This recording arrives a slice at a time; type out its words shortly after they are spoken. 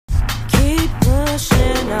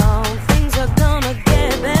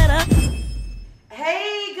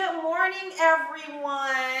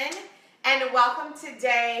and welcome to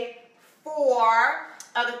day 4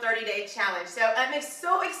 of the 30-day challenge. So I'm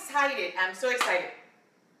so excited. I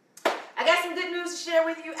got some good news to share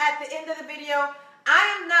with you at the end of the video.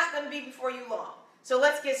 I am not going to be before you long. So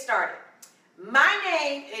let's get started. My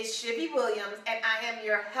name is Shivy Williams, and I am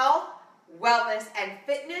your health, wellness, and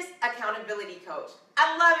fitness accountability coach.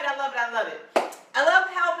 I love it. I love it. I love it. I love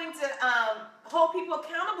helping to hold people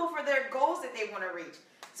accountable for their goals that they want to reach.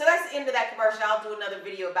 So that's the end of that commercial. I'll do another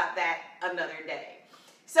video about that another day.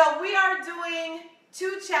 So we are doing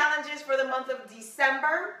 2 challenges for the month of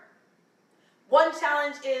December. One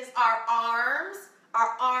challenge is our arms,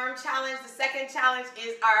 our arm challenge. The second challenge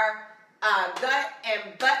is our gut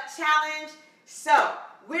and butt challenge. So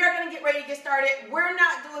we are going to get ready to get started. We're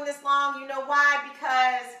not doing this long. You know why?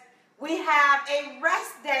 Because we have a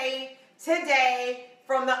rest day today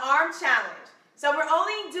from the arm challenge. So we're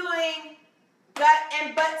only doing gut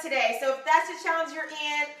and butt today. So if that's the challenge you're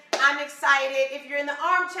in, I'm excited. If you're in the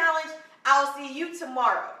arm challenge, I'll see you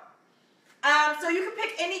tomorrow. So you can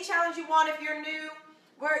pick any challenge you want if you're new.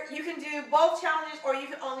 You can do both challenges, or you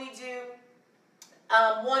can only do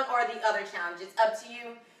one or the other challenge. It's up to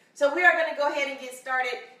you. So we are going to go ahead and get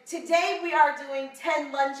started. Today we are doing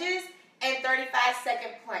 10 lunges and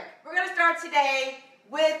 35-second plank. We're going to start today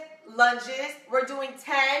with lunges. We're doing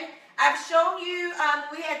 10. I've shown you,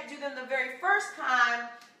 we had to do them the very first time,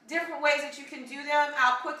 different ways that you can do them.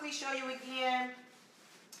 I'll quickly show you again,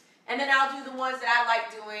 and then I'll do the ones that I like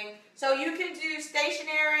doing. So you can do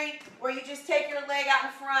stationary, where you just take your leg out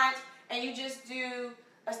in front, and you just do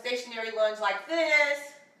a stationary lunge like this.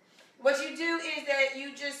 What you do is that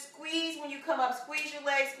you just squeeze when you come up, squeeze your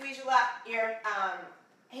legs, squeeze your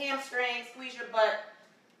hamstring, squeeze your butt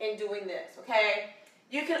in doing this, okay?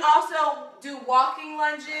 You can also do walking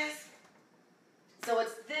lunges. So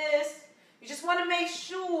it's this. You just want to make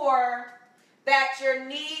sure that your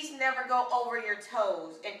knees never go over your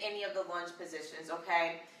toes in any of the lunge positions,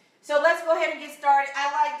 okay? So let's go ahead and get started.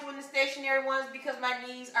 I like doing the stationary ones because my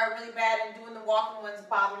knees are really bad, and doing the walking ones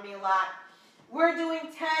bother me a lot. We're doing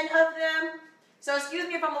 10 of them. So excuse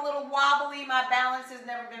me if I'm a little wobbly. My balance has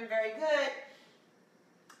never been very good.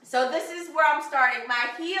 So this is where I'm starting.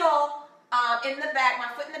 My heel in the back,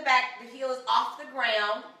 my foot in the back, the heel is off the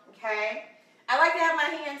ground, okay? I like to have my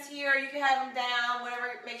hands here. You can have them down,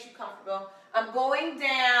 whatever makes you comfortable. I'm going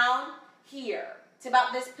down here to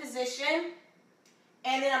about this position,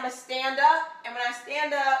 and then I'm going to stand up, and when I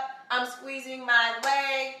stand up, I'm squeezing my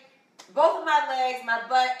leg, both of my legs, my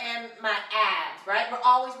butt, and my abs, right? We're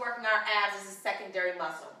always working our abs as a secondary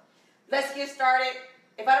muscle. Let's get started.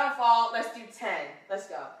 If I don't fall, let's do 10. Let's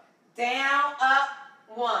go. Down, up,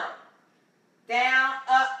 1. Down,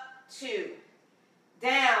 up, 2.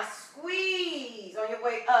 Down, squeeze on your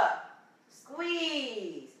way up.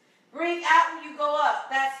 Squeeze. Breathe out when you go up.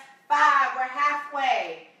 That's 5. We're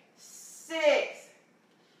halfway. 6.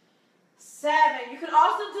 7. You can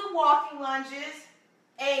also do walking lunges.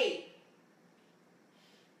 8.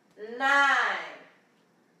 9.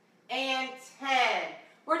 And 10.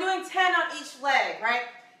 We're doing 10 on each leg, right?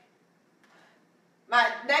 My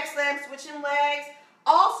next leg, I'm switching legs.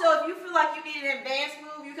 Also, if you feel like you need an advanced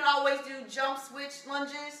move, you can always do jump switch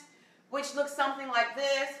lunges, which looks something like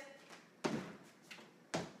this.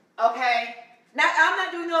 Okay. Now, I'm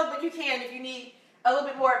not doing those, but you can if you need a little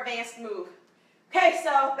bit more advanced move. Okay,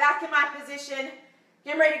 so back in my position.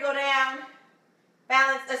 Getting ready to go down.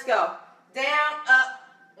 Balance. Let's go. Down, up,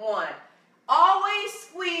 1. Always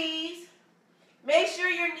squeeze. Make sure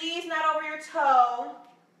your knee's not over your toe.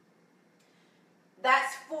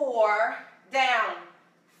 That's 4. Down.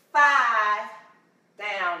 5.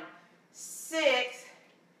 Down. 6.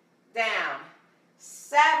 Down.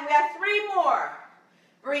 7. We have 3 more.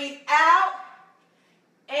 Breathe out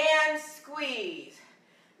and squeeze.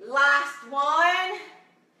 Last one.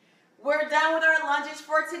 We're done with our lunges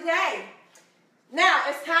for today. Now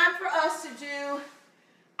it's time for us to do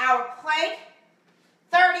our plank.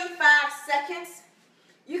 35 seconds.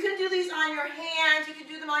 You can do these on your hands. You can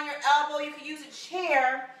do them on your elbow. You can use a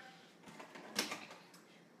chair.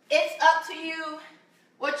 It's up to you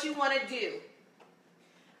what you want to do.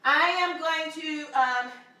 I am going to,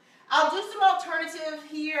 I'll do some alternatives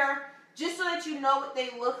here just so that you know what they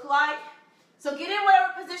look like. So get in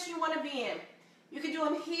whatever position you want to be in. You can do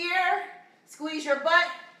them here, squeeze your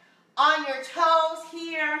butt, on your toes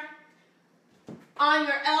here, on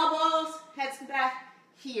your elbows, heads back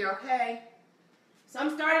here, okay? So I'm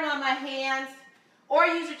starting on my hands, or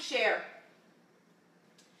use a chair.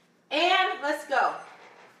 And let's go.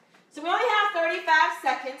 So we only have 35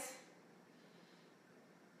 seconds.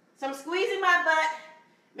 So I'm squeezing my butt,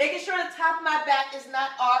 making sure the top of my back is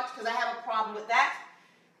not arched because I have a problem with that.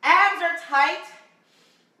 Abs are tight.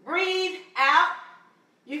 Breathe out.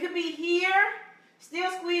 You could be here,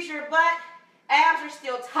 still squeeze your butt. Abs are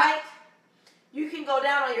still tight. You can go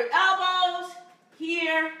down on your elbows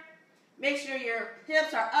here. Make sure your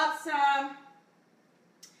hips are up some.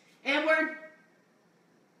 And we're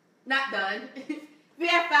not done. We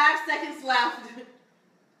have 5 seconds left.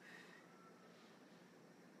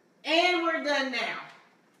 And we're done now.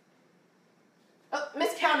 Oh,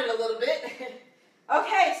 miscounted a little bit.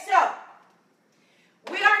 Okay, so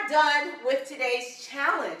we are done with today's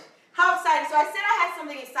challenge. How exciting. So I said I had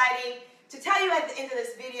something exciting to tell you at the end of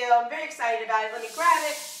this video. I'm very excited about it. Let me grab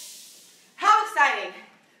it. How exciting.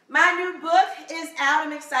 My new book is out.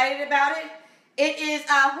 I'm excited about it. It is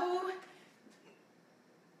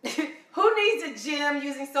Who Needs a Gym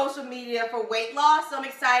Using Social Media for Weight Loss? So I'm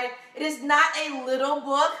excited. It is not a little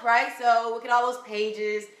book, right? So look at all those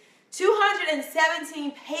pages.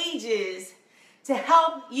 217 pages to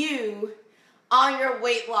help you on your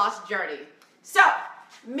weight loss journey. So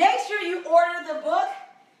make sure you order the book.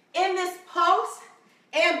 In this post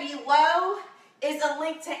and below is a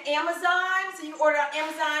link to Amazon. So you order on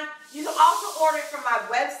Amazon. You can also order it from my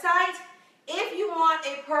website if you want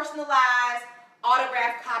a personalized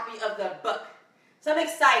autographed copy of the book. So I'm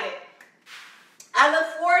excited. I look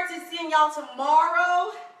forward to seeing y'all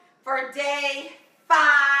tomorrow for day 5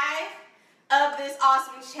 of this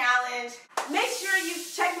awesome challenge. Make sure you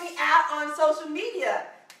check me out on social media.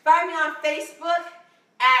 Find me on Facebook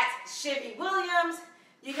at Chivy Williams.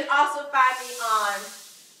 You can also find me on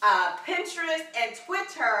Pinterest and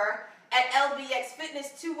Twitter at LBX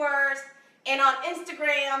Fitness, 2 words, and on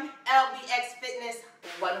Instagram, LBX Fitness,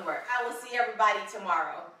 1 word. I will see everybody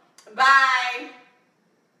tomorrow. Bye.